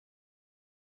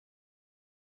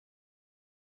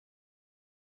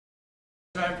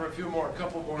Time for a few more, a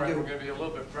couple more, and we're going to be a little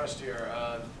bit pressed here.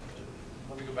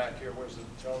 Let me go back here. Where's the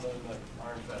gentleman in the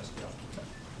Iron Fest?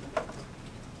 Yeah.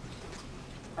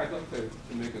 I'd like to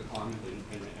make a comment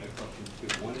and a question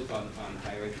too. One is on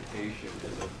higher education.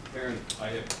 As a parent,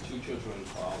 I have two children in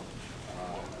college.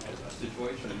 As a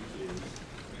situation is,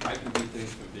 I can do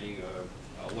things from being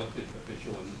an elected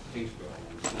official in Kingsborough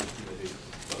on the school committee,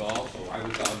 but also I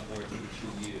was on board for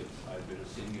 2 years. I've been a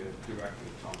senior director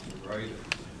at Thompson Reuters,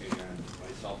 and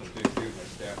myself and 50 of my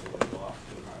staff were laid off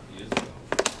 2.5 years ago.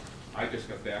 I just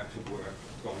got back to work,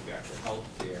 going back to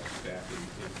healthcare back in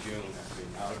June after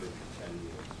being out of it for 10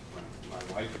 years.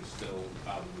 My wife is still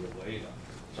out a year later,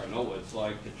 so I know what it's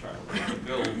like to try to pay the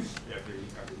bills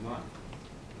every month.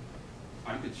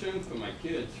 I'm concerned for my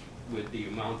kids with the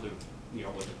amount of,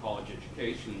 what the college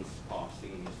education's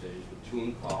costing these days, with two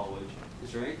in college.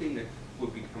 Is there anything that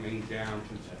would be coming down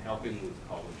to helping with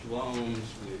college loans,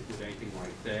 with anything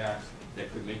like that,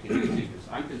 that could make it easier? Because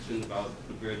I'm concerned about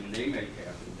the burden they may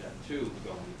have in that too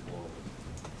going forward.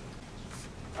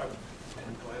 Go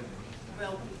ahead.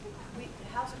 Well,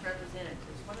 the House of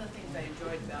Representatives, one of the things I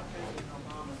enjoyed about President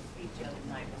Obama's speech the other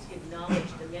night was he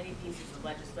acknowledged the many pieces of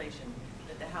legislation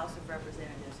that the House of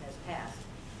Representatives has passed.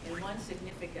 And one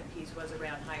significant piece was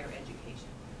around higher education,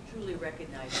 truly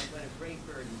recognizing what a great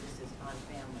burden this is on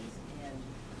families, and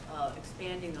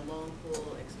expanding the loan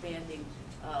pool, expanding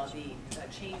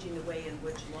changing the way in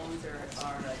which loans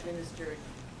are administered.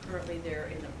 Currently,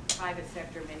 they're in the private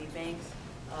sector. Many banks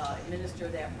administer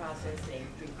that process. They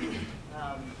recruit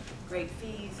great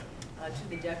fees to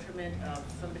the detriment of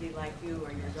somebody like you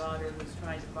or your daughter who's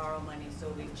trying to borrow money. So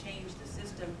we've changed the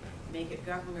system, make it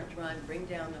government run, bring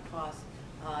down the costs,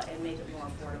 and make it more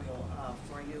affordable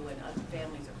for you and other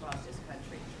families across this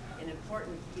country. An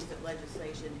important piece of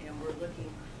legislation, and we're looking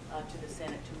to the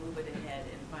Senate to move it ahead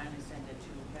and finally